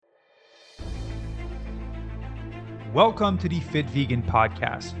Welcome to the Fit Vegan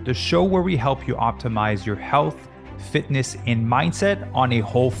Podcast, the show where we help you optimize your health, fitness, and mindset on a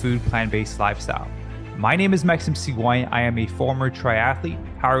whole food, plant-based lifestyle. My name is Maxime Sigouin. I am a former triathlete,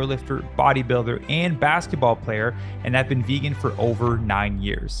 powerlifter, bodybuilder, and basketball player, and I've been vegan for over 9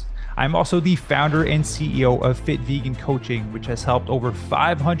 years. I'm also the founder and CEO of Fit Vegan Coaching, which has helped over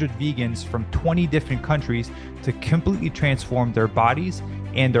 500 vegans from 20 different countries to completely transform their bodies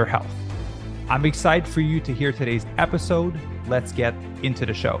and their health. I'm excited for you to hear today's episode. Let's get into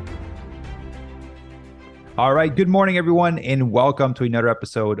the show. All right. Good morning, everyone, and welcome to another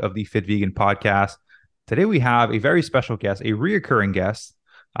episode of the Fit Vegan Podcast. Today, we have a very special guest, a reoccurring guest,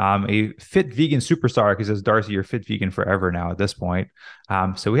 a fit vegan superstar, because as Darcy, you're fit vegan forever now at this point.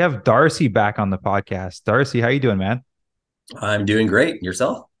 So we have Darcy back on the podcast. Darcy, how you doing, man? I'm doing great.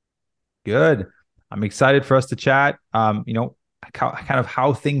 Yourself? Good. I'm excited for us to chat. Kind of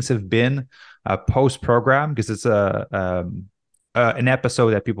how things have been post-program, because it's an episode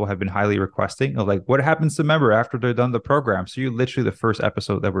that people have been highly requesting of like what happens to member after they're done the program. So you're literally the first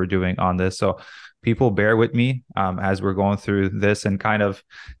episode that we're doing on this. So people bear with me as we're going through this and kind of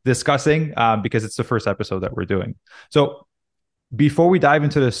discussing because it's the first episode that we're doing. So before we dive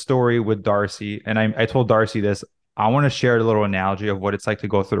into the story with Darcy, and I told Darcy this, I want to share a little analogy of what it's like to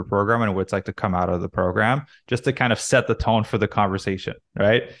go through the program and what it's like to come out of the program, just to kind of set the tone for the conversation,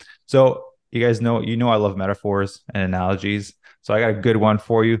 right? So you guys know, I love metaphors and analogies. So I got a good one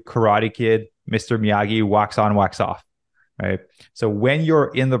for you. Karate Kid, Mr. Miyagi, wax on, wax off, right? So when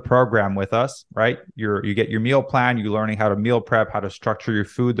you're in the program with us, right, you get your meal plan, you're learning how to meal prep, how to structure your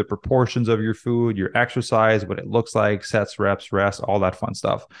food, the proportions of your food, your exercise, what it looks like, sets, reps, rest, all that fun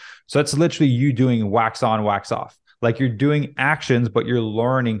stuff. So it's literally you doing wax on, wax off. Like you're doing actions, but you're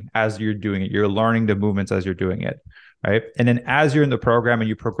learning as you're doing it. You're learning the movements as you're doing it, right? And then as you're in the program and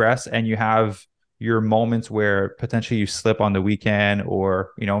you progress and you have your moments where potentially you slip on the weekend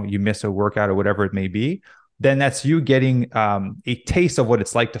or, you miss a workout or whatever it may be, then that's you getting a taste of what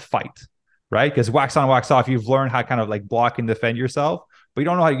it's like to fight, right? Because wax on, wax off, you've learned how to kind of like block and defend yourself, but you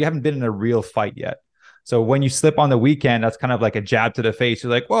don't know you haven't been in a real fight yet. So when you slip on the weekend, that's kind of like a jab to the face.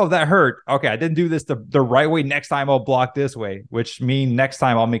 You're like, whoa, that hurt. Okay, I didn't do this the right way. Next time I'll block this way, which means next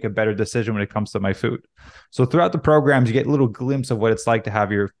time I'll make a better decision when it comes to my food. So throughout the programs, you get a little glimpse of what it's like to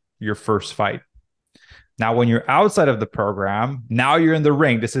have your first fight. Now, when you're outside of the program, now you're in the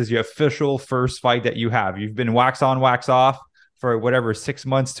ring. This is your official first fight that you have. You've been wax on, wax off for whatever, 6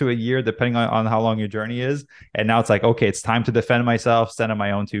 months to a year, depending on how long your journey is. And now it's like, okay, it's time to defend myself, stand on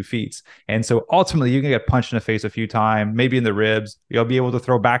my own 2 feet. And so ultimately, you're going to get punched in the face a few times, maybe in the ribs. You'll be able to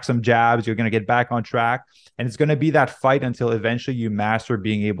throw back some jabs. You're going to get back on track. And it's going to be that fight until eventually you master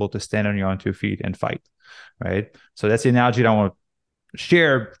being able to stand on your own 2 feet and fight, right? So that's the analogy that I want to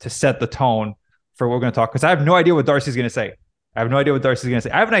share to set the tone for what we're going to talk, because I have no idea what Darcy's going to say. I have an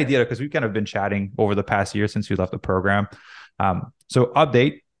idea because we've kind of been chatting over the past year since you left the program. So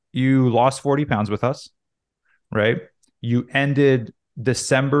update, you lost 40 pounds with us, right? You ended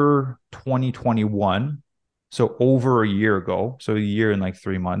December 2021. So over a year ago, so a year and like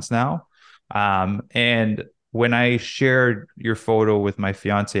 3 months now. And when I shared your photo with my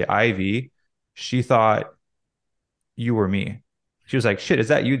fiance, Ivy, she thought you were me. She was like, shit, is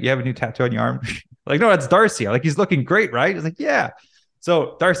that you? You have a new tattoo on your arm? Like, no, that's Darcy. Like, he's looking great, right? I was like, yeah.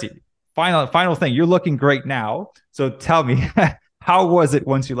 So Darcy, final thing. You're looking great now. So tell me, how was it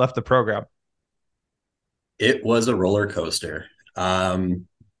once you left the program? It was a roller coaster. I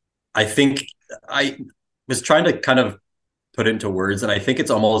think I was trying to kind of put it into words, and I think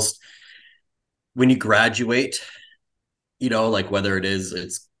it's almost when you graduate, like whether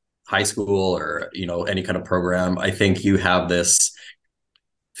it's high school or, any kind of program, I think you have this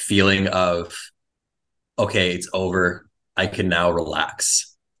feeling of, okay, it's over. I can now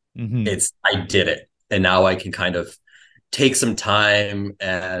relax. Mm-hmm. I did it. And now I can kind of take some time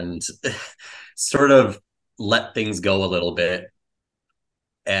and sort of let things go a little bit.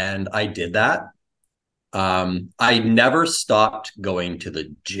 And I did that. I never stopped going to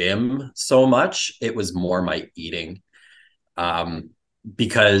the gym so much. It was more my eating.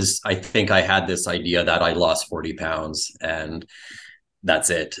 Because I think I had this idea that I lost 40 pounds and that's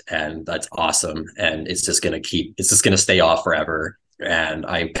it. And that's awesome. And it's just going to stay off forever. And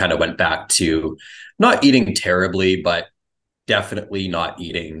I kind of went back to not eating terribly, but definitely not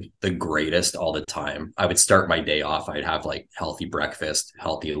eating the greatest all the time. I would start my day off. I'd have like healthy breakfast,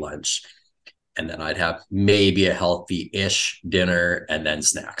 healthy lunch, and then I'd have maybe a healthy-ish dinner and then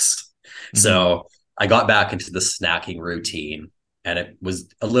snacks. Mm-hmm. So I got back into the snacking routine, and it was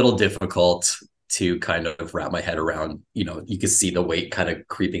a little difficult to kind of wrap my head around, you could see the weight kind of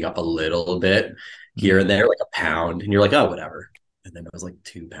creeping up a little bit here and Mm. there, like a pound, and you're like, oh, whatever. And then it was like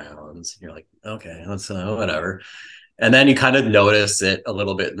 2 pounds. And you're like, okay, that's whatever. And then you kind of notice it a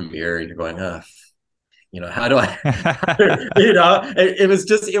little bit in the mirror, and you're going, how do I,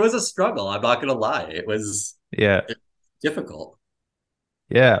 it was a struggle. I'm not going to lie. Yeah. It was difficult.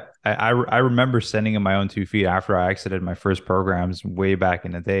 Yeah, I remember standing on my own 2 feet after I exited my first programs way back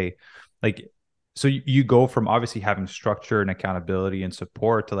in the day. Like, so you go from obviously having structure and accountability and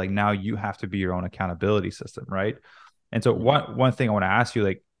support to like now you have to be your own accountability system, right? And so one thing I want to ask you,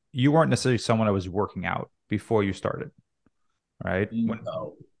 like, you weren't necessarily someone that was working out before you started, right?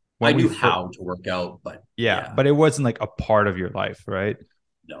 No, I When we knew first, how to work out, but yeah, yeah, but it wasn't like a part of your life, right?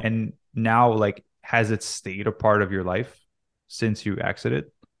 no. And now, like, has it stayed a part of your life since you exited?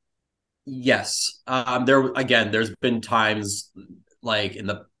 Yes. There's been times like in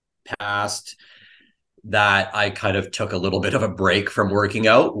the past that I kind of took a little bit of a break from working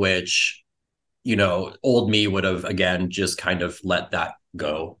out, which, old me would have again just kind of let that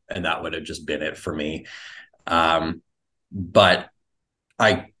go. And that would have just been it for me. But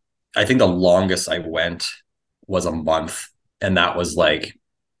I I think the longest I went was a month. And that was like,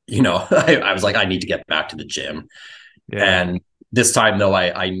 I was like, I need to get back to the gym. Yeah. And this time though,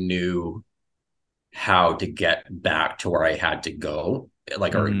 I knew how to get back to where I had to go,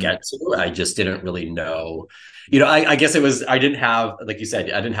 like, or Hmm. get to. I just didn't really know. I guess it was, I didn't have, like you said,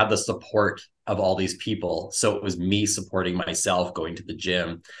 I didn't have the support of all these people. So it was me supporting myself going to the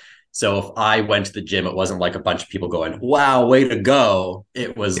gym. So if I went to the gym, it wasn't like a bunch of people going, wow, way to go.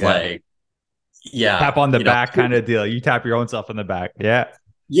 It was Yeah. like, yeah, Tap on the back kind of deal. You tap your own self on the back. Yeah.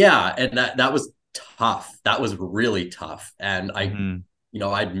 yeah. And that was tough. That was really tough. And Hmm.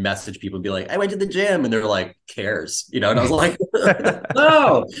 I'd message people and be like, I went to the gym, and they're like, cares, and I was like,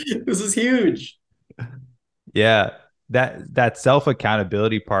 no, this is huge. Yeah. That self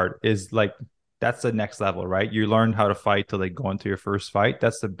accountability part is like that's the next level, right? You learn how to fight to like go into your first fight.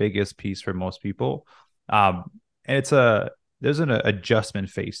 That's the biggest piece for most people. And there's an adjustment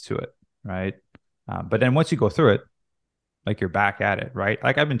phase to it, right? But then once you go through it, like you're back at it, right?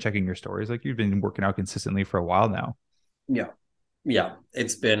 Like I've been checking your stories, like you've been working out consistently for a while now. Yeah. Yeah.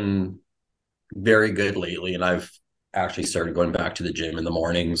 It's been very good lately. And I've actually started going back to the gym in the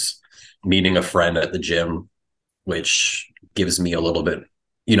mornings, meeting a friend at the gym, which gives me a little bit,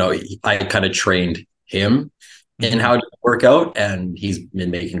 I kind of trained him in Hmm. how to work out, and he's been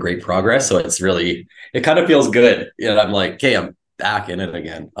making great progress. So it kind of feels good. I'm like, okay, I'm back in it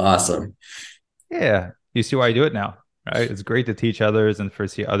again. Awesome. Yeah. You see why I do it now, right? It's great to teach others and for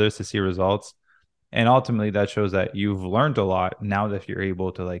see others to see results. And ultimately that shows that you've learned a lot now that you're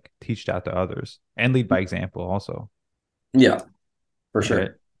able to like teach that to others and lead by example also. Yeah, for Right.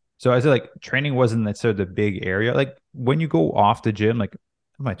 sure. So I say like training wasn't necessarily the big area. Like when you go off the gym, like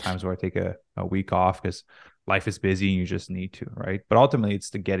my times where I take a week off because life is busy and you just need to, right? But ultimately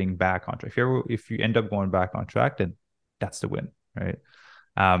it's the getting back on track. If you end up going back on track, then that's the win, right?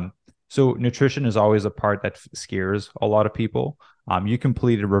 Um, so nutrition is always a part that scares a lot of people. You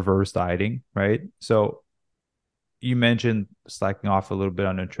completed reverse dieting, right? So you mentioned slacking off a little bit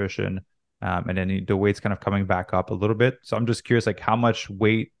on nutrition, and then the weight's kind of coming back up a little bit. So I'm just curious, like how much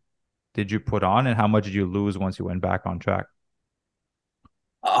weight did you put on, and how much did you lose once you went back on track?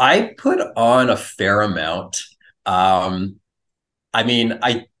 I put on a fair amount. Um, I mean,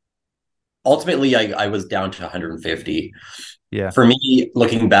 I ultimately I was down to 150. Yeah, For me,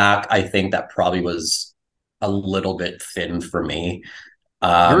 looking back, I think that probably was a little bit thin for me.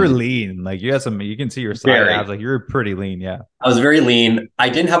 you're Um, lean. Like you got some, you can see your side abs. very. Like you're pretty lean. Yeah. I was very lean. I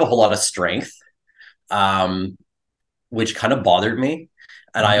didn't have a whole lot of strength, um, which kind of bothered me.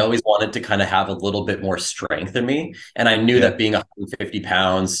 And I Hmm. always wanted to kind of have a little bit more strength in me. And I knew Yeah. that being 150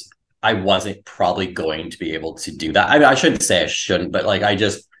 pounds, I wasn't probably going to be able to do that. I mean, I shouldn't say I shouldn't, but like I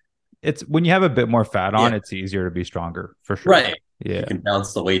just, It's when you have a bit more fat yeah, on, it's easier to be stronger for sure. right. You Yeah. can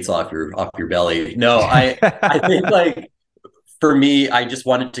bounce the weights off your belly. No, I think like for me, I just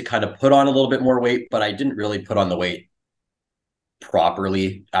wanted to kind of put on a little bit more weight, but I didn't really put on the weight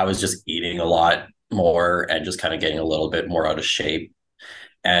properly. I was just eating a lot more and just kind of getting a little bit more out of shape.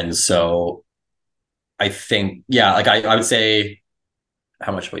 And so I think, yeah, like I would say,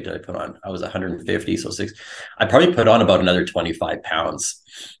 how much weight did I put on? I was 150, so six. I probably put on about another 25 pounds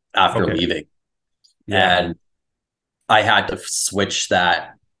after Okay. leaving. Yeah. And I had to switch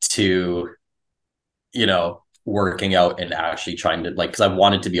that to, working out and actually trying to like, because I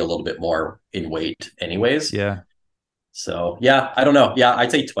wanted to be a little bit more in weight anyways. Yeah. So yeah, I don't know. Yeah, I'd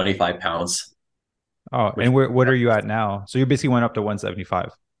say 25 pounds, Oh, which and what are you at now? So you basically went up to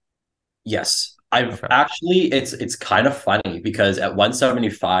 175. yes. I've Okay. actually it's kind of funny because at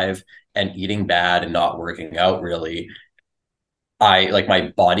 175 and eating bad and not working out really, I like my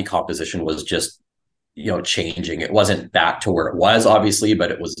body composition was just, changing. It wasn't back to where it was, obviously,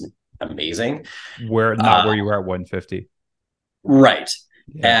 but it was amazing. Where not Uh, where you were at 150. right.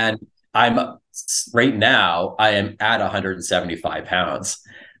 Yeah. And I'm right now, I am at 175 pounds,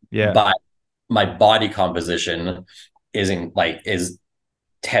 Yeah. but my body composition is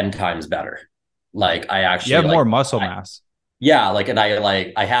 10 times better. Like I You actually have more like muscle I, mass. yeah, like and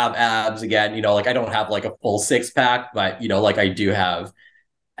I have abs again, like I don't have like a full six pack, but like I do have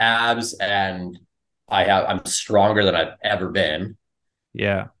abs and I'm stronger than I've ever been.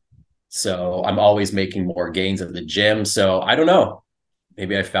 Yeah. So I'm always making more gains at the gym. So I don't know.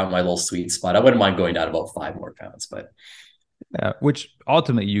 Maybe I found my little sweet spot. I wouldn't mind going down about 5 more pounds, but Yeah. Which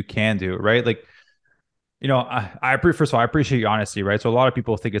ultimately you can do, right? Like, first of all, I appreciate your honesty, right? So a lot of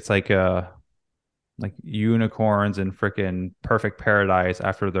people think it's like unicorns and freaking perfect paradise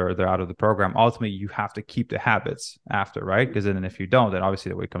after they're out of the program. Ultimately, you have to keep the habits after, right? Because then if you don't, then obviously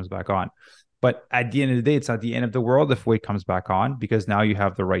the weight comes back on. But at the end of the day, it's not the end of the world if weight comes back on, because now you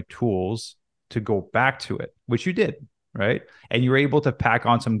have the right tools to go back to it, which you did, right? And you're able to pack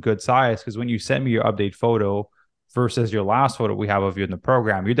on some good size, because when you sent me your update photo versus your last photo we have of you in the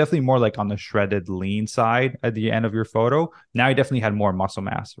program, you're definitely more like on the shredded lean side at the end of your photo. Now you definitely had more muscle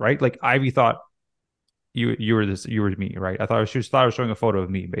mass, right? Like Ivy thought you were me, right? I was showing a photo of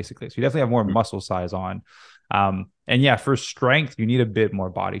me basically. So you definitely have more muscle size on. And yeah, for strength, you need a bit more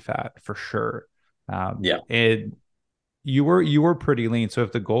body fat for sure. yeah. And you were pretty lean. So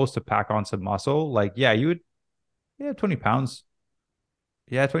if the goal is to pack on some muscle, like yeah, you would, yeah, 20 pounds.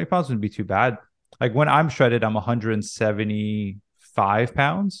 Yeah, 20 pounds wouldn't be too bad. Like when I'm shredded, I'm 175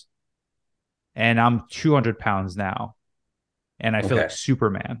 pounds and I'm 200 pounds now. And I feel Okay. like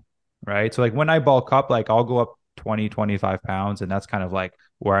Superman, right? So like when I bulk up, like I'll go up 20, 25 pounds, and that's kind of like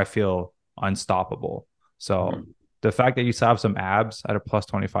where I feel unstoppable. So Mhm. the fact that you still have some abs at a plus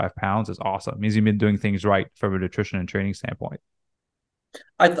 25 pounds is awesome. It means you've been doing things right from a nutrition and training standpoint.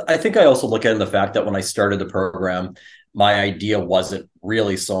 I think I also look at the fact that when I started the program, my idea wasn't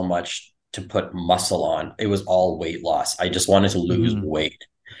really so much to put muscle on. It was all weight loss. I just wanted to lose Mm-hmm. weight.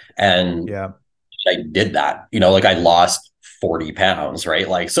 And Yeah. I did that. Like I lost 40 pounds, right?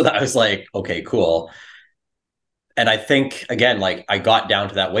 Like, so that was like, okay, cool. And I think again, like I got down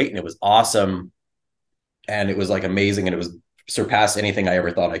to that weight and it was awesome. And it was like amazing. And it was surpassed anything I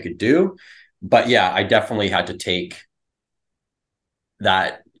ever thought I could do. But yeah, I definitely had to take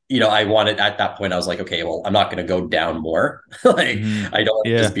that. I wanted at that point, I was like, okay, well, I'm not going to go down more. Like, Mm-hmm. I don't want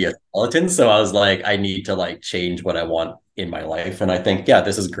to just Yeah. be a skeleton. So I was like, I need to like change what I want in my life. And I think, yeah,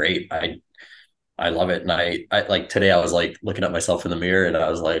 this is great. I love it. And I like today I was like looking at myself in the mirror and I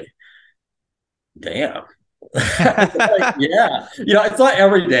was like, damn. Like, yeah. It's not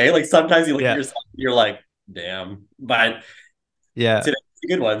every day. Like sometimes you look at Yeah. yourself, you're like, damn. But Yeah. today's a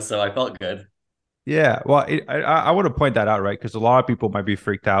good one. So I felt good. Yeah, well, I want to point that out, right? Because a lot of people might be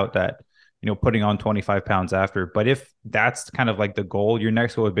freaked out that, putting on 25 pounds after. But if that's kind of like the goal, your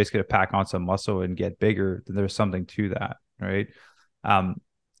next goal is basically to pack on some muscle and get bigger, then there's something to that, right? Um,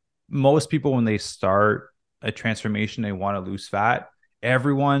 Most people, when they start a transformation, they want to lose fat.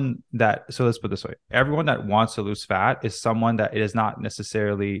 So let's put it this way, everyone that wants to lose fat is someone that it is not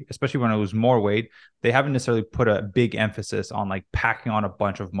necessarily, especially when I lose more weight, they haven't necessarily put a big emphasis on like packing on a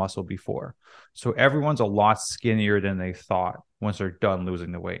bunch of muscle before. So everyone's a lot skinnier than they thought once they're done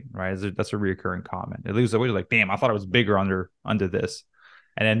losing the weight, right? That's a reoccurring comment. They lose the weight, like, damn, I thought I was bigger under this.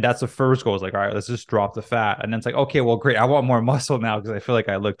 And then that's the first goal. Is like, all right, let's just drop the fat. And then it's like, okay, well, great. I want more muscle now because I feel like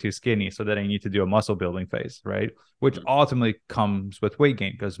I look too skinny. So then I need to do a muscle building phase, right? Which ultimately comes with weight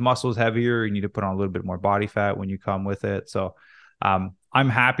gain because muscle is heavier. You need to put on a little bit more body fat when you come with it. So I'm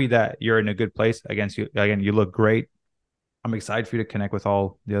happy that you're in a good place. Against you again, you look great. I'm excited for you to connect with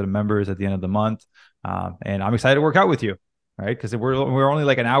all the other members at the end of the month, and I'm excited to work out with you, right? Because we're only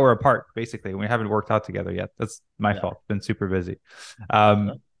like an hour apart, basically. We haven't worked out together yet. That's my Yeah. fault. Been super busy.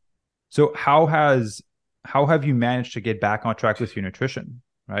 So how have you managed to get back on track with your nutrition,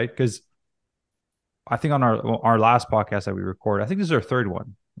 right? Because I think on our last podcast that we recorded, I think this is our third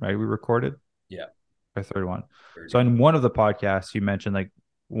one, right? We recorded Yeah. our third one. Third, So yeah. in one of the podcasts, you mentioned like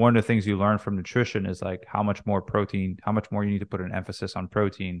one of the things you learn from nutrition is like how much more protein, how much more you need to put an emphasis on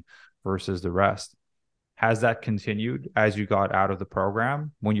protein versus the rest. Has that continued as you got out of the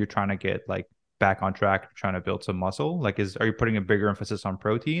program when you're trying to get like back on track, trying to build some muscle? Like, are you putting a bigger emphasis on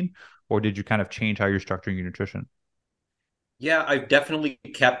protein, or did you kind of change how you're structuring your nutrition? Yeah, I've definitely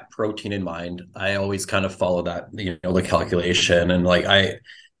kept protein in mind. I always kind of follow that, the calculation and like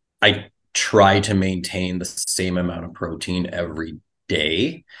I try to maintain the same amount of protein every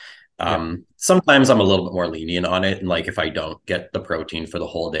day. Yeah. Sometimes I'm a little bit more lenient on it. And like, if I don't get the protein for the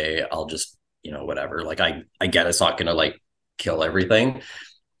whole day, I'll just, whatever. Like I get it's not going to like kill everything.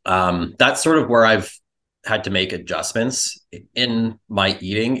 That's sort of where I've had to make adjustments in my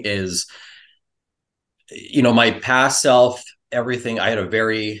eating is, my past self, everything, I had a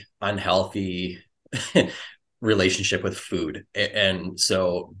very unhealthy relationship with food. And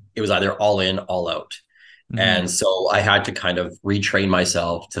so it was either all in, all out. Hmm. And so I had to kind of retrain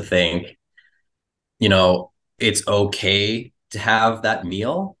myself to think, you know, it's okay to have that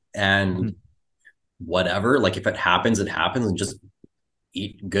meal and Hmm. whatever. Like if it happens, it happens, and just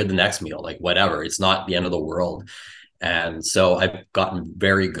eat good the next meal, like whatever. It's not the end of the world. And so I've gotten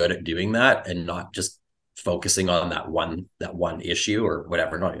very good at doing that and not just focusing on that one issue or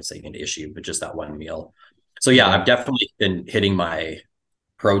whatever, not even saying an issue, but just that one meal. So yeah, Yeah. I've definitely been hitting my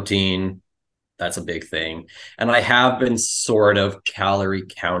protein. That's a big thing. And I have been sort of calorie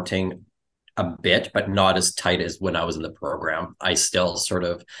counting a bit, but not as tight as when I was in the program. I still sort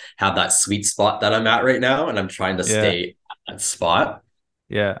of have that sweet spot that I'm at right now, and I'm trying to Yeah. stay at that spot.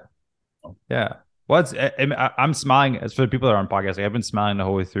 Yeah. Yeah. Well, I'm smiling as for the people that are on podcast. Like, I've been smiling the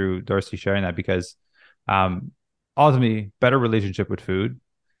whole way through Darcy sharing that because, um, ultimately, better relationship with food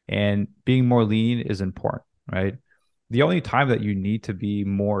and being more lean is important, right? The only time that you need to be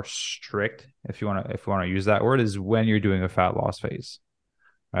more strict, if you want to use that word, is when you're doing a fat loss phase,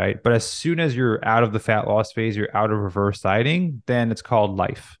 right? But as soon as you're out of the fat loss phase, you're out of reverse dieting, then it's called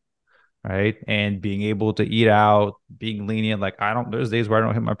life, right? And being able to eat out, being lenient. Like there's days where I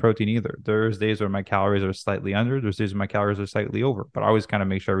don't hit my protein either. There's days where my calories are slightly under. There's days where my calories are slightly over. But I always kind of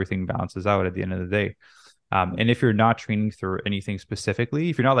make sure everything balances out at the end of the day. And if you're not training through anything specifically,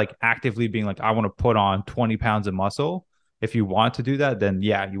 if you're not like actively being like, I want to put on 20 pounds of muscle, if you want to do that, then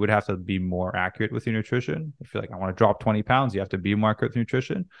yeah, you would have to be more accurate with your nutrition. If you're like, I want to drop 20 pounds, you have to be more accurate with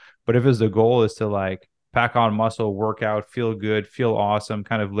nutrition. But if the goal is to like pack on muscle, work out, feel good, feel awesome,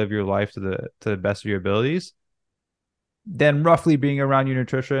 kind of live your life to the best of your abilities, then roughly being around your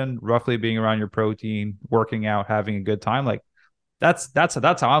nutrition, roughly being around your protein, working out, having a good time, like that's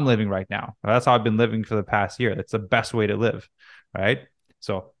how I'm living right now. That's how I've been living for the past year. That's the best way to live, right?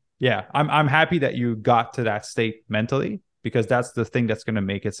 So yeah, I'm happy that you got to that state mentally because that's the thing that's going to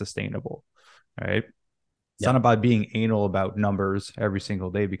make it sustainable, right? It's not Yeah. about being anal about numbers every single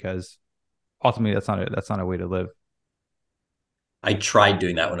day because ultimately that's not a way to live. I tried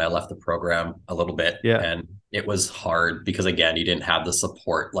doing that when I left the program a little bit, Yeah. and it was hard because again, you didn't have the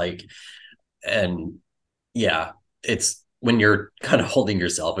support. And yeah, it's when you're kind of holding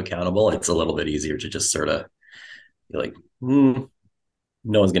yourself accountable, it's a little bit easier to just sort of be like, no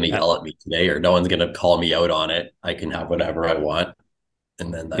one's going to Uh, yell at me today, or no one's going to call me out on it. I can have whatever I want.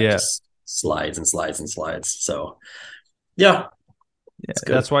 And then that yeah. just slides and slides and slides. So yeah, Yeah. it's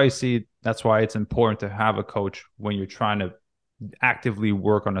good. That's why it's important to have a coach when you're trying to actively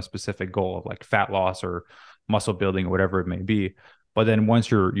work on a specific goal of like fat loss or muscle building or whatever it may be. But then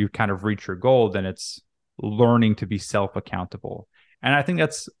once you kind of reach your goal, then it's learning to be self accountable. And I think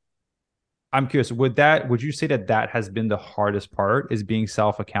I'm curious, would you say that has been the hardest part is being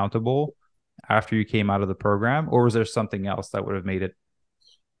self accountable after you came out of the program, or was there something else that would have made it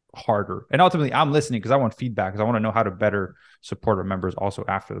harder? And ultimately, I'm listening because I want feedback because I want to know how to better support our members also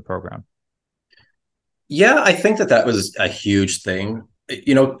after the program. Yeah, I think that was a huge thing.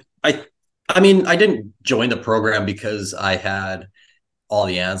 I mean, I didn't join the program because I had all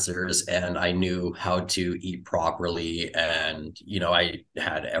the answers and I knew how to eat properly, and I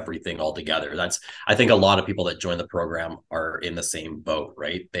had everything all together. I think a lot of people that join the program are in the same boat,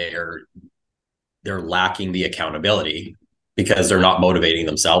 right? They're lacking the accountability because they're not motivating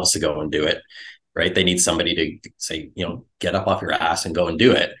themselves to go and do it, right? They need somebody to say, get up off your ass and go and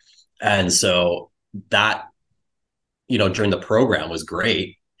do it. And so that, during the program was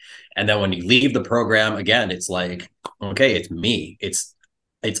great. And then when you leave the program again, it's like, okay, it's me. It's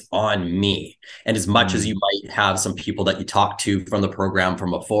on me. And as much as you Mm, might have some people that you talk to from the program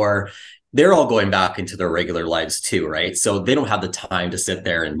from before, they're all going back into their regular lives too, right? So they don't have the time to sit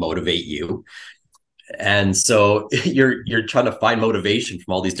there and motivate you. And so you're trying to find motivation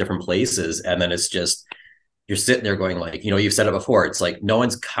from all these different places, and then it's just you're sitting there going like, you've said it before, it's like no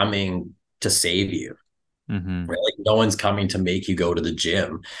one's coming to save you, mm-hmm. right? Like no one's coming to make you go to the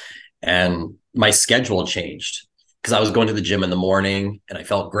gym. And my schedule changed because I was going to the gym in the morning and I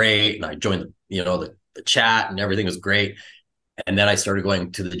felt great, and I joined the chat and everything was great. And then I started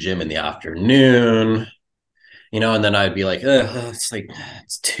going to the gym in the afternoon, and then I'd be like,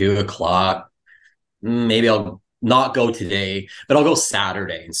 it's 2 o'clock. Maybe I'll not go today, but I'll go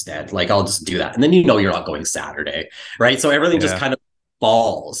Saturday instead. Like I'll just do that. And then you know you're not going Saturday, right? So everything just Yeah. kind of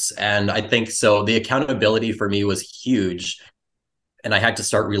falls. And I think so the accountability for me was huge. And I had to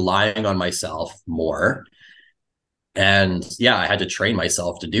start relying on myself more. And yeah, I had to train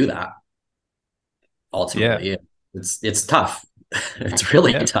myself to do that Yeah. ultimately. It's tough. It's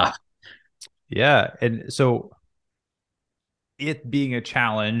really Yeah. tough. Yeah. And so it being a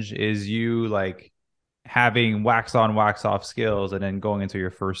challenge is you like having wax on, wax off skills and then going into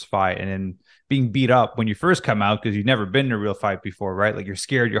your first fight and then being beat up when you first come out because you've never been in a real fight before, right? Like you're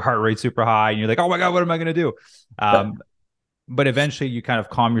scared, your heart rate's super high, and you're like, oh my God, what am I going to do? Um, but eventually you kind of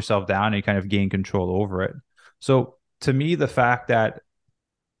calm yourself down and you kind of gain control over it. So to me, the fact that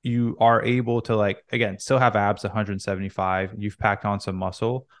you are able to like again still have abs 175, you've packed on some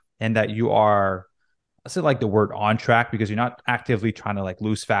muscle, and that you are I say like the word on track because you're not actively trying to like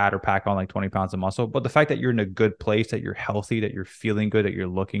lose fat or pack on like 20 pounds of muscle, but the fact that you're in a good place, that you're healthy, that you're feeling good, that you're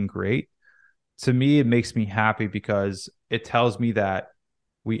looking great, to me, it makes me happy because it tells me that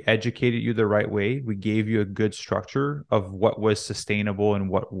we educated you the right way. We gave you a good structure of what was sustainable and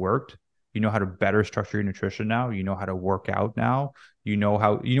what worked. You know how to better structure your nutrition now. You know how to work out now. You know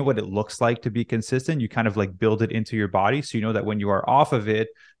what it looks like to be consistent. You kind of like build it into your body. So you know that when you are off of it,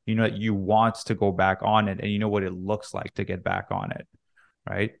 you know that you want to go back on it and you know what it looks like to get back on it.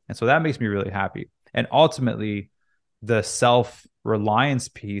 Right. And so that makes me really happy. And ultimately, the self reliance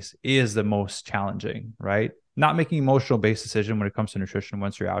piece is the most challenging, right? Not making emotional based decision when it comes to nutrition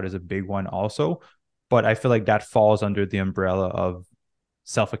once you're out is a big one also, but I feel like that falls under the umbrella of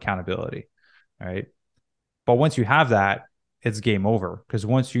self accountability, right? But once you have that, it's game over because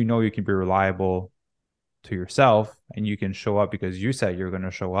once you know you can be reliable to yourself and you can show up because you said you're going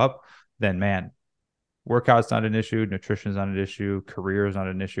to show up, then man, workout's not an issue, nutrition's not an issue, career is not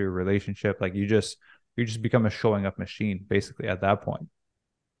an issue, relationship, like you just become a showing up machine basically at that point.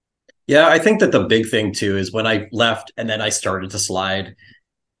 Yeah, I think that the big thing too is when I left and then I started to slide,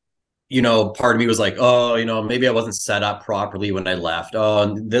 part of me was like, oh, maybe I wasn't set up properly when I left. Oh,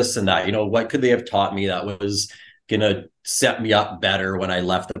 and this and that. What could they have taught me that was gonna set me up better when I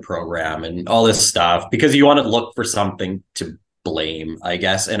left the program and all this stuff? Because you want to look for something to blame, I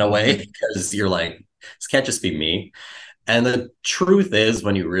guess, in a way, Mm-hmm. because you're like, this can't just be me. And the truth is,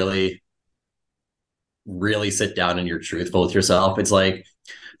 when you really, really sit down and you're truthful with yourself, it's like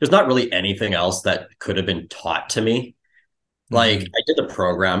there's not really anything else that could have been taught to me. Like Mm-hmm. I did the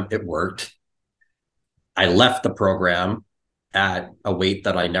program, it worked. I left the program at a weight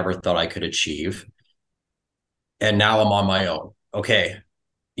that I never thought I could achieve. And now I'm on my own. Okay.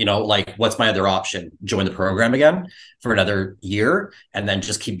 Like what's my other option? Join the program again for another year and then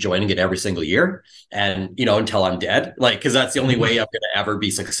just keep joining it every single year and, until I'm dead. Like, because that's the only way I'm going to ever be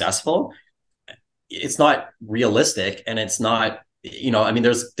successful. It's not realistic and it's not, I mean,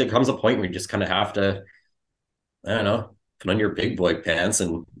 there comes a point where you just kind of have to, I don't know, put on your big boy pants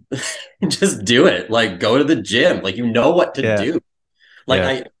and just do it. Like go to the gym. Like you know what to Yeah. do. Like Yeah.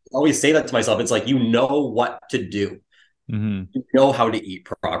 I always say that to myself. It's like you know what to do. Mm-hmm. You know how to eat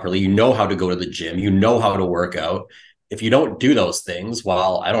properly. You know how to go to the gym. You know how to work out. If you don't do those things,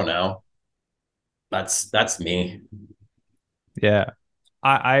 well, I don't know. That's me. Yeah.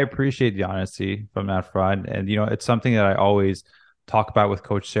 I appreciate the honesty from that front. And, it's something that I always talk about with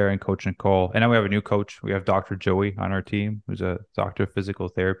Coach Sarah and Coach Nicole. And now we have a new coach. We have Dr. Joey on our team, who's a doctor of physical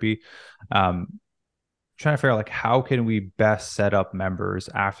therapy. Um, Trying to figure out like how can we best set up members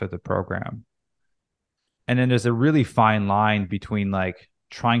after the program. And then there's a really fine line between like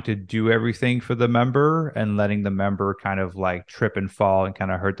trying to do everything for the member and letting the member kind of like trip and fall and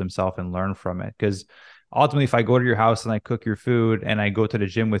kind of hurt themselves and learn from it. Because ultimately, if I go to your house and I cook your food and I go to the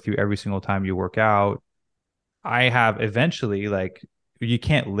gym with you every single time you work out, I have eventually like you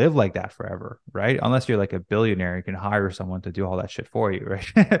can't live like that forever, right? Unless you're like a billionaire, you can hire someone to do all that shit for you,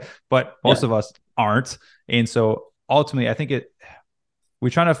 right? But most Yeah. of us aren't. And so ultimately, I think we're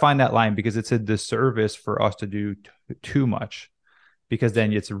trying to find that line because it's a disservice for us to do too much because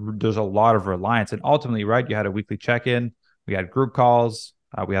then there's a lot of reliance. And ultimately, right, you had a weekly check-in, we had group calls,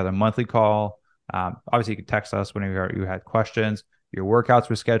 we had a monthly call. Obviously, you could text us whenever you had questions. Your workouts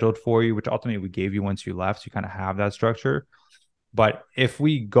were scheduled for you, which ultimately we gave you once you left. So you kind of have that structure. But if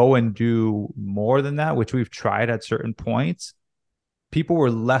we go and do more than that, which we've tried at certain points, people were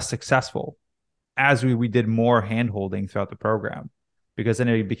less successful as we did more hand holding throughout the program because then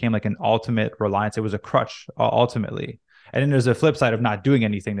it became like an ultimate reliance. It was a crutch ultimately. And then there's a flip side of not doing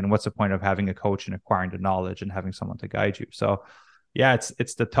anything. Then what's the point of having a coach and acquiring the knowledge and having someone to guide you? So yeah,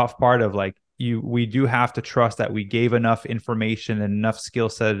 it's the tough part of like we do have to trust that we gave enough information and enough skill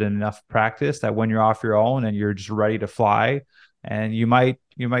set and enough practice that when you're off your own and you're just ready to fly, and you might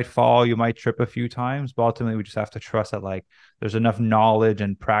fall, you might trip a few times, but ultimately we just have to trust that like there's enough knowledge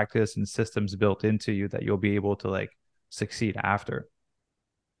and practice and systems built into you that you'll be able to like succeed after.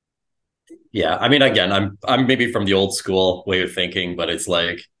 Yeah, I mean, again, I'm maybe from the old school way of thinking, but it's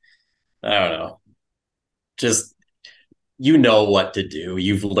like, I don't know, just you know what to do.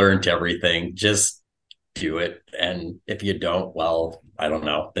 You've learned everything. Just do it. And if you don't, well, I don't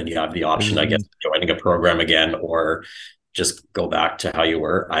know. Then you have the option, I guess, Mm, of joining a program again or just go back to how you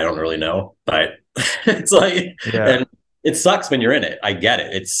were. I don't really know. But it's like, yeah. and it sucks when you're in it. I get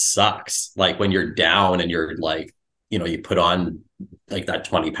it. It sucks. Like when you're down and you're like, you put on like that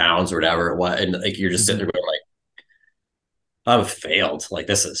 20 pounds or whatever it was. And like you're just sitting Mhm. there going like, I've failed. Like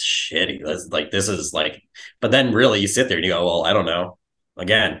this is shitty. This is like, but then really you sit there and you go, well, I don't know.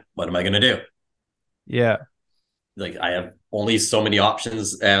 Again, what am I gonna do? Yeah. Like I have only so many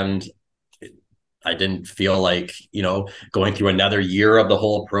options, and I didn't feel like going through another year of the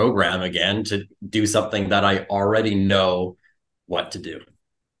whole program again to do something that I already know what to do.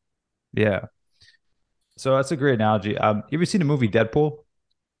 Yeah. So that's a great analogy. You ever seen the movie Deadpool?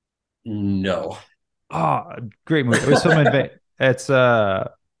 No. Oh, great movie. It was filmed in it's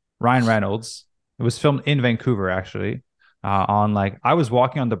Ryan Reynolds. It was filmed in Vancouver actually. On like I was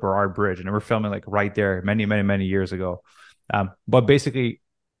walking on the Burrard Bridge and they were filming like right there many, many, many years ago. But basically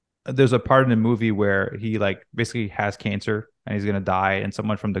there's a part in the movie where he like basically has cancer and he's gonna die, and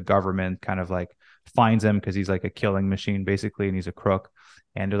someone from the government kind of like finds him because he's like a killing machine basically, and he's a crook.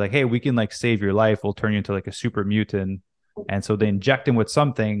 And they're like, "Hey, we can like save your life. We'll turn you into like a super mutant." And so they inject him with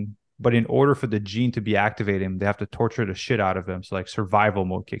something, but in order for the gene to be activated, they have to torture the shit out of him. So like survival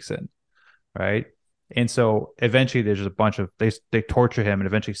mode kicks in, right? And so eventually there's just a bunch of they torture him, and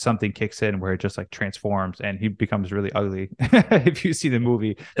eventually something kicks in where it just like transforms and he becomes really ugly. If you see the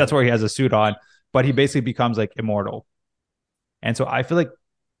movie, that's where he has a suit on, but he basically becomes like immortal. And so I feel like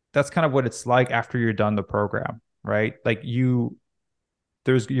that's kind of what it's like after you're done the program, right? Like you're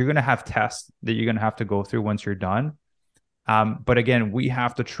gonna have tests that you're gonna have to go through once you're done. But again, we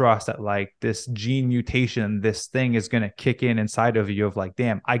have to trust that like this gene mutation, this thing is going to kick in inside of you of like,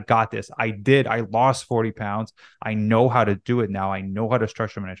 damn, I got this. I lost 40 pounds. I know how to do it now. I know how to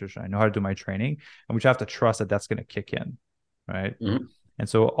structure my nutrition. I know how to do my training. And we just have to trust that that's going to kick in. Right. Mhm. And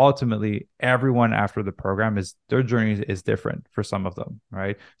so ultimately, everyone after the program is their journey is different for some of them,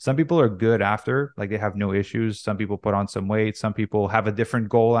 right? Some people are good after, like they have no issues. Some people put on some weight. Some people have a different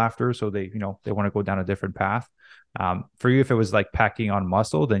goal after, so they want to go down a different path. For you, if it was like packing on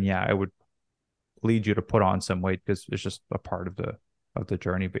muscle, then yeah, I would lead you to put on some weight because it's just a part of the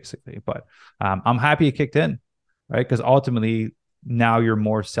journey, basically. But I'm happy it kicked in, right? Because ultimately now you're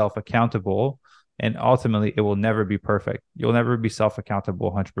more self accountable, and ultimately it will never be perfect. You'll never be self accountable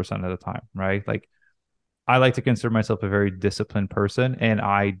 100% of the time, right? Like I like to consider myself a very disciplined person, and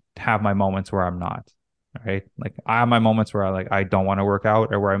I have my moments where I'm not. Right. Like I have my moments where I don't want to work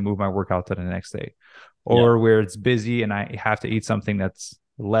out, or where I move my workout to the next day, Yeah. or where it's busy and I have to eat something that's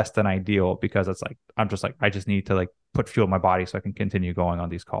less than ideal because it's like I'm just like I just need to like put fuel in my body so I can continue going on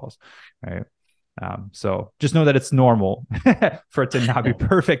these calls. Right. So just know that it's normal for it to not be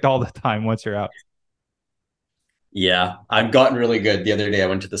perfect all the time once you're out. Yeah. I've gotten really good. The other day I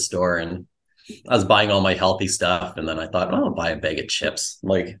went to the store and I was buying all my healthy stuff, and then I thought, oh, I'll buy a bag of chips,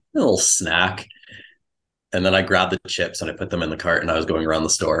 like a little snack. And then I grabbed the chips and I put them in the cart, and I was going around the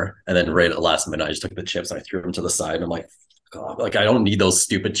store. And then right at the last minute, I just took the chips and I threw them to the side. And I'm like, God, like I don't need those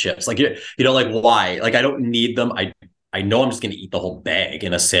stupid chips. Like like why? Like I don't need them. I know I'm just gonna eat the whole bag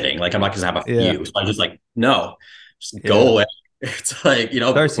in a sitting. Like I'm not gonna have a Yeah. few. So I'm just like, no, just Yeah. go away. It's like,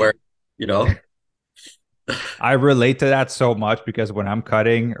 Darcy, where, you know, I relate to that so much because when I'm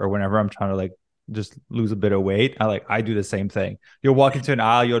cutting or whenever I'm trying to like just lose a bit of weight, I do the same thing. You'll walk into an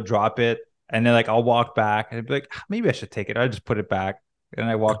aisle, you'll drop it, and then like I'll walk back and I'd be like, "Ah, maybe I should take it." I just put it back. And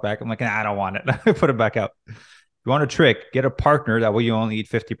I walk back. I'm like, nah, I don't want it. I put it back out. You want a trick, get a partner. That way you only eat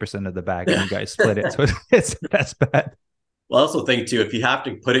 50% of the bag and you guys split it. So it's that's bad. well, I also think too, if you have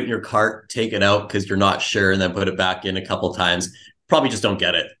to put it in your cart, take it out because you're not sure, and then put it back in a couple times, probably just don't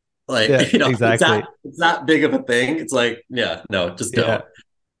get it. Yeah, Like, exactly. it's that big of a thing. It's like, yeah, no, just Yeah. don't.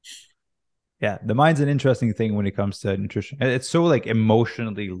 Yeah, the mind's an interesting thing when it comes to nutrition. It's so like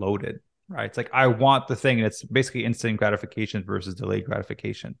emotionally loaded, right? It's like I want the thing, and it's basically instant gratification versus delayed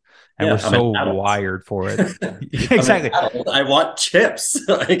gratification, and we're Yeah, I'm an so adult. wired for it. I'm an Exactly. adult. I want chips.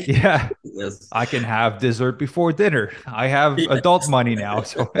 Like Yeah, this. I can have dessert before dinner. I have adult Yes. money now,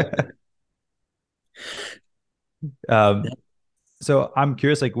 so um, so I'm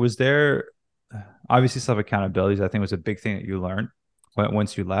curious. Like, was there? obviously self accountability, I think, was a big thing that you learned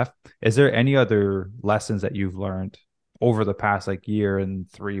once you left. Is there any other lessons that you've learned over the past like year and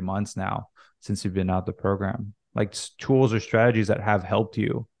 3 months now since you've been out the program, like tools or strategies that have helped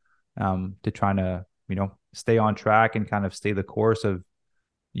you to trying to, stay on track and kind of stay the course of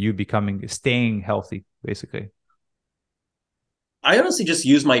you staying healthy, basically? I honestly just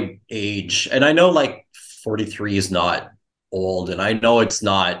use my age, and I know like 43 is not old, and I know it's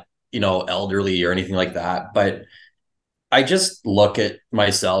not, elderly or anything like that, but I just look at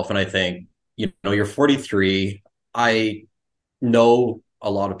myself and I think, you're 43. I know a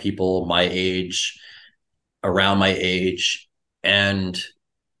lot of people my age, around my age, and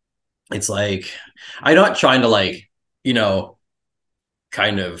it's like, I'm not trying to like, you know,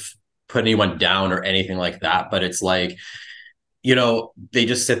 kind of put anyone down or anything like that, but it's like, they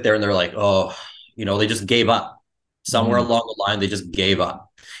just sit there and they're like, oh, they just gave up. Somewhere Mm, along the line, they just gave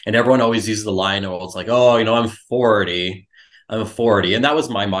up. And everyone always uses the line, oh, it's like, oh, I'm 40. I'm 40. And that was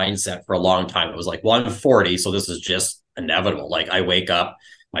my mindset for a long time. It was like, well, I'm 40, so this is just inevitable. Like I wake up,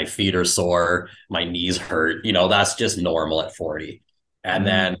 my feet are sore, my knees hurt. That's just normal at 40. And mm,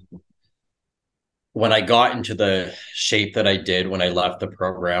 then when I got into the shape that I did when I left the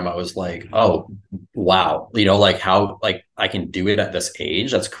program, I was like, oh, wow, like how like I can do it at this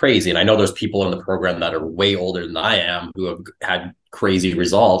age. That's crazy. And I know there's people in the program that are way older than I am who have had crazy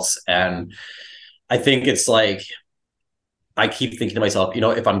results. And I think it's like I keep thinking to myself,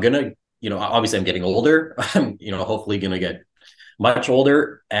 if I'm gonna, obviously I'm getting older. I'm, hopefully gonna get much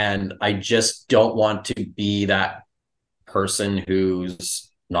older. And I just don't want to be that person who's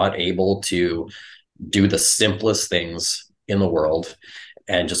not able to do the simplest things in the world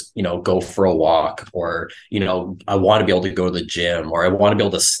and just go for a walk, or I want to be able to go to the gym, or I want to be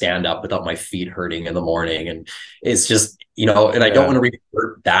able to stand up without my feet hurting in the morning. And it's just and I don't yeah. want to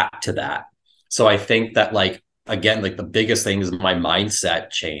revert back to that. So I think that, like, again, like the biggest thing is my mindset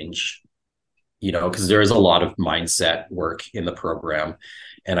change, because there is a lot of mindset work in the program,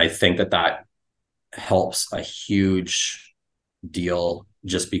 and I think that that helps a huge deal,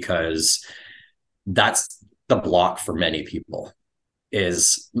 just because that's the block for many people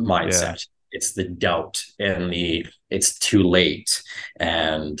is Yeah. mindset. It's the doubt and it's too late,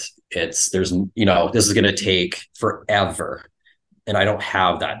 and this is going to take forever, and I don't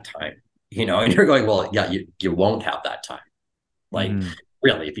have that time. And you're going, well, yeah, you won't have that time. Like, Mm,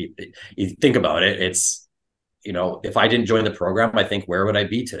 really, if you think about it, it's, if I didn't join the program, I think, where would I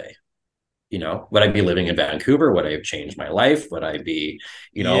be today? Would I be living in Vancouver? Would I have changed my life? Would I be,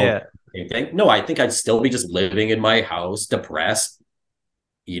 yeah. anything? No, I think I'd still be just living in my house, depressed,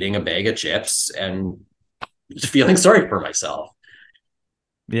 eating a bag of chips, and feeling sorry for myself.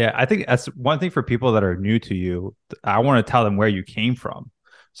 Yeah, I think that's one thing for people that are new to you. I want to tell them where you came from.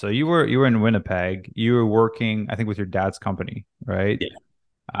 So you were in Winnipeg. You were working, I think, with your dad's company, right?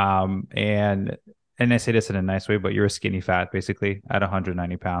 Yeah. And I say this in a nice way, but you're a skinny fat, basically, at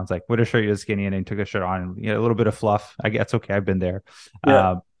 190 pounds. Like, what a shirt you're skinny, and then you took a shirt on, and a little bit of fluff. I guess okay, I've been there.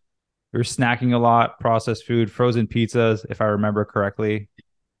 Yeah. You're snacking a lot, processed food, frozen pizzas, if I remember correctly,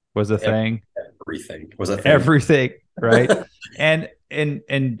 was a thing. Everything was a thing. Everything, right? And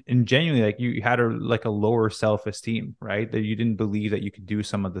genuinely, like, you had a lower self-esteem, right? That you didn't believe that you could do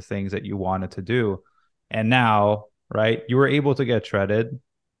some of the things that you wanted to do. And now, right, you were able to get shredded.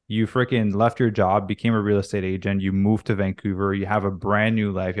 You freaking left your job, became a real estate agent, you moved to Vancouver, you have a brand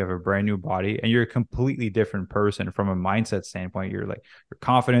new life, you have a brand new body, and you're a completely different person from a mindset standpoint. You're like, your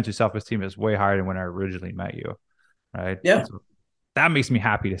confidence, your self-esteem is way higher than when I originally met you, right? Yeah. So that makes me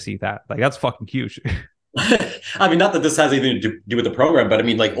happy to see that. Like, that's fucking huge. I mean, not that this has anything to do with the program, but I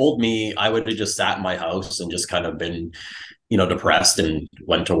mean, like, old me, I would have just sat in my house and just kind of been, depressed, and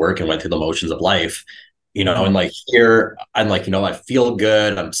went to work and went through the motions of life, and Mm-hmm. like here, I'm like, I feel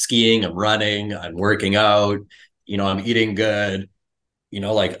good. I'm skiing, I'm running, I'm working out, I'm eating good,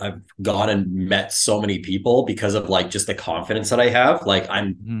 like I've gone and met so many people because of like just the confidence that I have. Like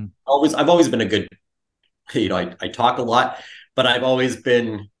Mm-hmm. I've always been a good, I talk a lot, but I've always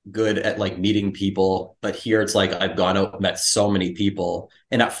been good at like meeting people. But here it's like I've gone out, met so many people.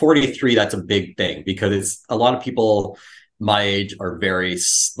 And at 43, that's a big thing, because it's a lot of people my age are very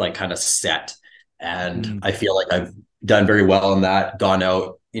like kind of set. And Mm-hmm. I feel like I've done very well in that, gone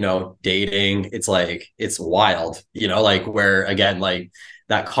out, dating. It's like, it's wild, like, where again, like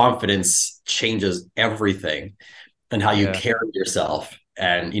that confidence changes everything, and how you Yeah. carry yourself.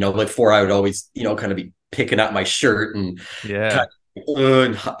 And, like, before I would always, kind of be picking up my shirt and kind Yeah.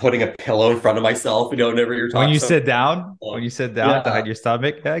 of putting a pillow in front of myself, whenever you're When talking you to sit down, someone. to Yeah. hide your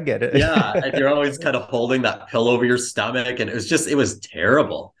stomach, yeah, I get it. Yeah. And you're always kind of holding that pillow over your stomach. And it was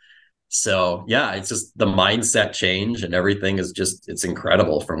terrible. So yeah, it's just the mindset change and everything is just, it's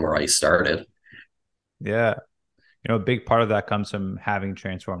incredible from where I started. Yeah. A big part of that comes from having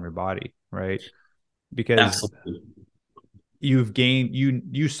transformed your body, right? Because Absolutely.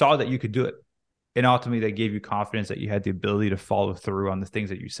 you saw that you could do it. And ultimately that gave you confidence that you had the ability to follow through on the things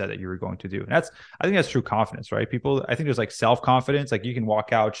that you said that you were going to do. And I think that's true confidence, right? People, I think there's like self-confidence, like you can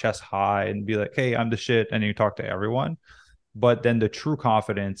walk out chest high and be like, hey, I'm the shit, and then you talk to everyone. But then the true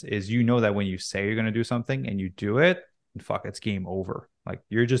confidence is, that when you say you're going to do something and you do it, and fuck, it's game over. Like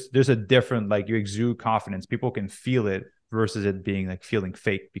you're just, there's a different, like you exude confidence. People can feel it versus it being like feeling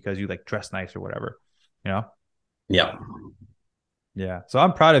fake because you like dress nice or whatever, you know? Yeah. Yeah. So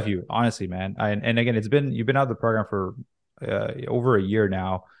I'm proud of you, honestly, man. And again, you've been out of the program for over a year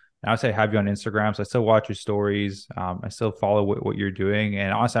now. Now I have you on Instagram, so I still watch your stories. I still follow what you're doing,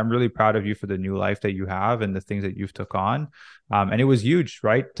 and honestly, I'm really proud of you for the new life that you have and the things that you've took on. And it was huge,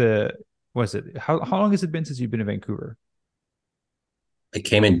 right? Was it how long has it been since you've been in Vancouver? It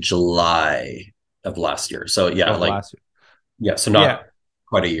came in July of last year. So yeah, Of like, last year. yeah, so Yeah. not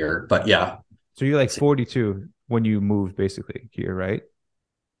quite a year, but yeah. So you're like 42 when you moved basically here, right?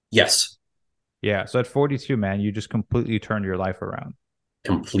 Yes, Yeah. So at 42, man, you just completely turned your life around,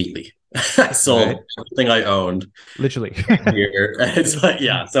 completely. I right? sold everything I owned Literally. here. It's like,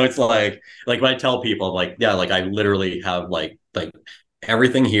 yeah. So it's like when I tell people, like, yeah, like I literally have like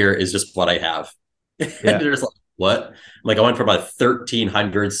everything here is just what I have. And Yeah. they're just like, what? Like I went from a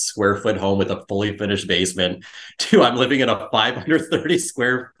 1,300 square foot home with a fully finished basement to I'm living in a 530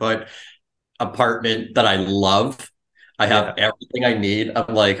 square foot apartment that I love. I have Yeah. everything I need.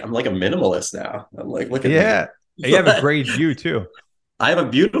 I'm like a minimalist now. I'm like, look at me. Yeah. You have a great view too. I have a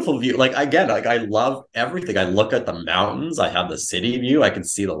beautiful view. Like again, like I love everything. I look at the mountains. I have the city view. I can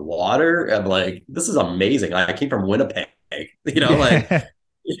see the water. I'm like, this is amazing. I came from Winnipeg. Like Yeah.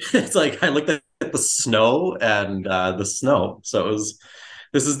 it's like I looked at the snow and the snow. So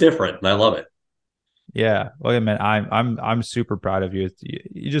this is different, and I love it. Yeah. Well, yeah, man, I'm super proud of you.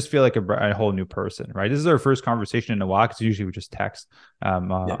 You just feel like a whole new person, right? This is our first conversation in a while because usually we just text Yeah.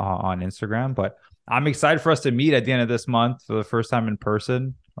 on Instagram, but I'm excited for us to meet at the end of this month for the first time in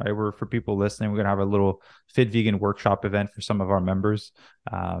person. Right. We're for people listening. We're gonna have a little fit vegan workshop event for some of our members.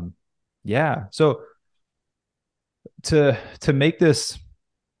 Yeah. So to make this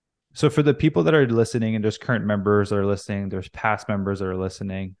so for the people that are listening, and there's current members that are listening, there's past members that are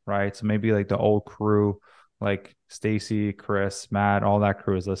listening, right? So maybe like the old crew, like Stacy, Chris, Matt, all that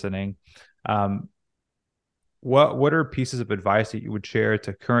crew is listening. Um, what are pieces of advice that you would share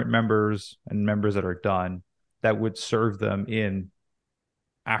to current members and members that are done that would serve them in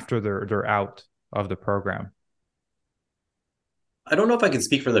after they're out of the program? I don't know if I can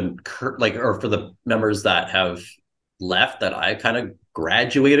speak for the like or for the members that have left that I kind of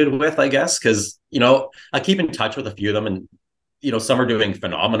graduated with, I guess, because I keep in touch with a few of them, and some are doing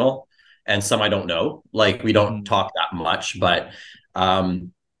phenomenal, and some I don't know. Like we don't Mhm. talk that much, but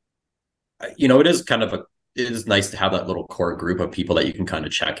um, it is kind of it is nice to have that little core group of people that you can kind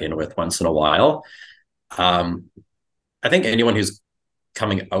of check in with once in a while. Um, I think anyone who's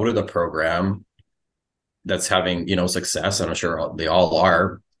coming out of the program that's having success, and I'm sure they all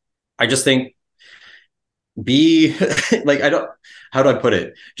are. I just think be like I don't how do I put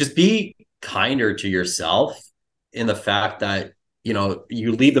it? Just be kinder to yourself in the fact that you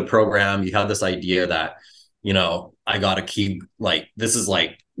leave the program, you have this idea that I got to keep like this is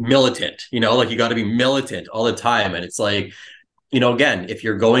like militant, like you got to be militant all the time, and it's like again, if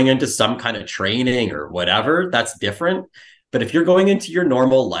you're going into some kind of training or whatever, that's different. But if you're going into your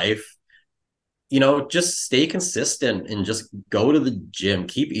normal life, just stay consistent and just go to the gym,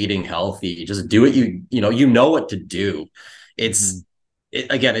 keep eating healthy, just do what you know what to do. Mhm.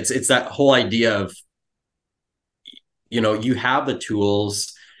 Again, it's that whole idea of, you have the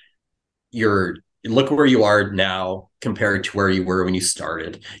tools, you're look where you are now compared to where you were when you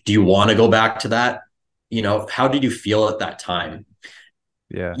started. Do you want to go back to that? How did you feel at that time?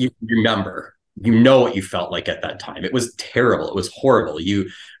 Yeah. You remember, you know what you felt like at that time. It was terrible. It was horrible. You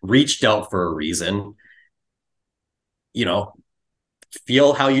reached out for a reason, you know,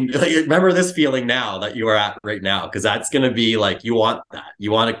 feel how you like, remember this feeling now that you are at right now, because that's going to be like you want that, you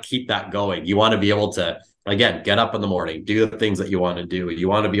want to keep that going, you want to be able to again get up in the morning, do the things that you want to do, you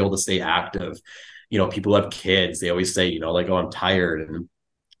want to be able to stay active. People have kids, they always say like, oh, I'm tired, and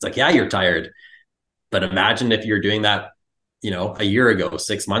it's like, yeah, you're tired, but imagine if you're doing that a year ago,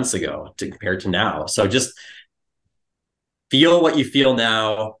 6 months ago, to compare to now. So just feel what you feel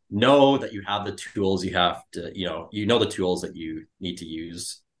now, know that you have the tools you have to, the tools that you need to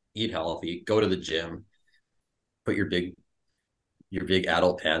use, eat healthy, go to the gym, put your big your big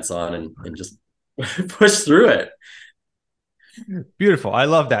adult pants on and just push through it. Beautiful. I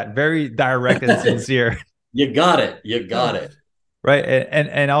love that. Very direct and sincere. You got it. You got it. Right.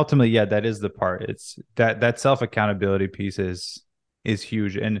 And ultimately, yeah, that is the part. It's that self accountability piece is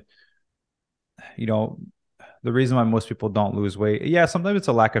huge. And you know, the reason why most people don't lose weight, yeah, sometimes it's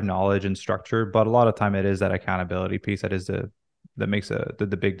a lack of knowledge and structure, but a lot of time it is that accountability piece that makes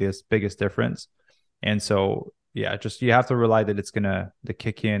the biggest difference. And so yeah, just you have to rely that it's gonna to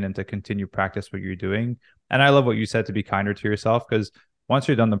kick in and to continue practice what you're doing. And I love what you said, to be kinder to yourself, because once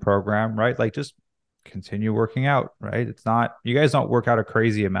you're done the program, right, like just continue working out, right? It's not, you guys don't work out a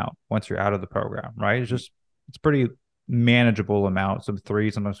crazy amount once you're out of the program, right? It's pretty manageable amount, some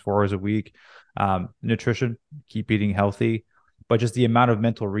 3, sometimes 4 hours a week. Nutrition, keep eating healthy, but just the amount of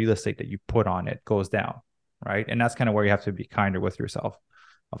mental real estate that you put on it goes down, right? And that's kind of where you have to be kinder with yourself.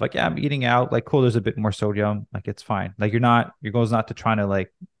 Of like, yeah, I'm eating out, like, cool, there's a bit more sodium, like it's fine. Like your goal is not to trying to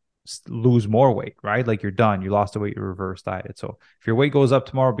like lose more weight, right? Like you're done, you lost the weight, you reverse diet. So if your weight goes up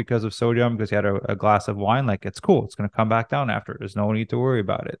tomorrow because of sodium, because you had a glass of wine, like it's cool, it's going to come back down after. There's no need to worry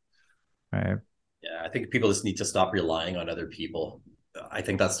about it, right? Yeah, I think people just need to stop relying on other people. I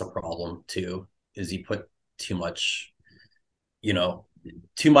think that's the problem too, is you put too much, you know,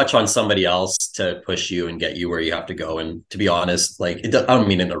 too much on somebody else to push you and get you where you have to go. And to be honest, like, I don't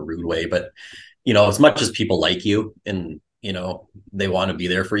mean in a rude way, but, you know, as much as people like you and, you know, they want to be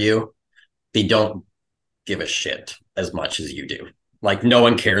there for you, they don't give a shit as much as you do. Like, no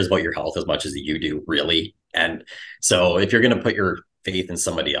one cares about your health as much as you do, really. And so if you're going to put your faith in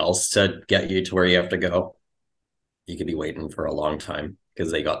somebody else to get you to where you have to go, you could be waiting for a long time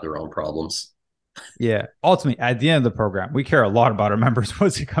because they got their own problems. Yeah. Ultimately, at the end of the program, we care a lot about our members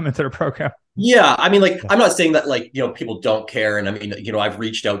once you come into the program. Yeah, I mean, like, I'm not saying that, like, you know, people don't care. And I mean, you know, I've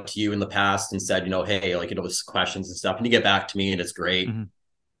reached out to you in the past and said, you know, hey, like, you know, with questions and stuff, and you get back to me and it's great. Mm-hmm.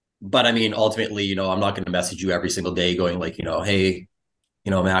 But I mean, ultimately, you know, I'm not going to message you every single day going like, you know, hey,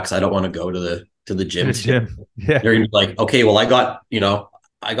 you know, Max, I don't want to go to the gym today. Yeah. They're gonna be like, okay, well, I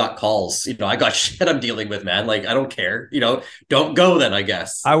got calls, you know, I got shit I'm dealing with, man. Like, I don't care, you know, don't go then, I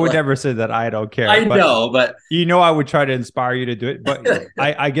guess. I would like, never say that I don't care. I know, but you know, I would try to inspire you to do it. But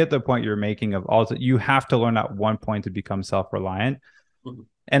I get the point you're making of also, you have to learn at one point to become self-reliant. mm-hmm.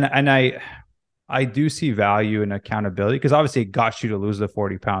 And I do see value in accountability, because obviously it got you to lose the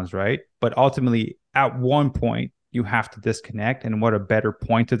 40 pounds, right? But ultimately, at one point, you have to disconnect. And what a better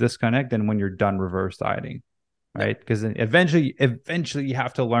point to disconnect than when you're done reverse dieting, right? Because eventually you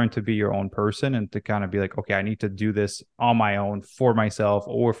have to learn to be your own person and to kind of be like, okay, I need to do this on my own for myself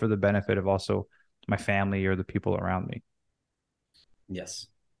or for the benefit of also my family or the people around me. Yes.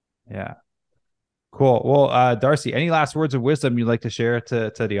 Yeah. Cool. Well, Darcy, any last words of wisdom you'd like to share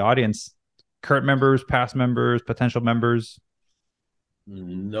to the audience? Current members, past members, potential members?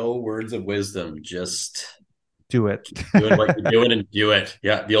 No words of wisdom, just Do it. doing what you're doing and do it.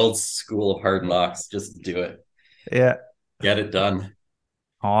 Yeah, the old school of hard knocks, just do it. Yeah. Get it done.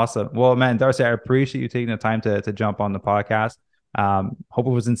 Awesome. Well, man, Darcy, I appreciate you taking the time to jump on the podcast. Hope it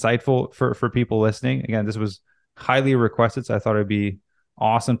was insightful for people listening. Again, this was highly requested, so I thought it'd be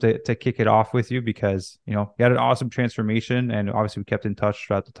awesome to kick it off with you, because you know you had an awesome transformation, and obviously we kept in touch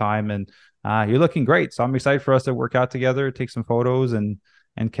throughout the time, and you're looking great. So I'm excited for us to work out together, take some photos, and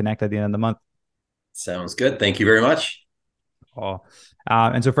connect at the end of the month. Sounds good. Thank you very much. Oh,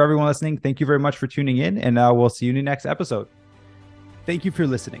 and so for everyone listening, thank you very much for tuning in, and we'll see you in the next episode. Thank you for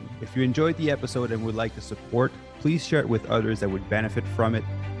listening. If you enjoyed the episode and would like to support, please share it with others that would benefit from it.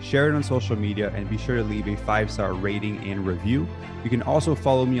 Share it on social media and be sure to leave a 5-star rating and review. You can also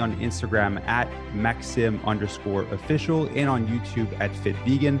follow me on Instagram at Maxim_official and on YouTube at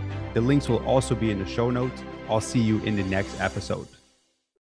FitVegan. The links will also be in the show notes. I'll see you in the next episode.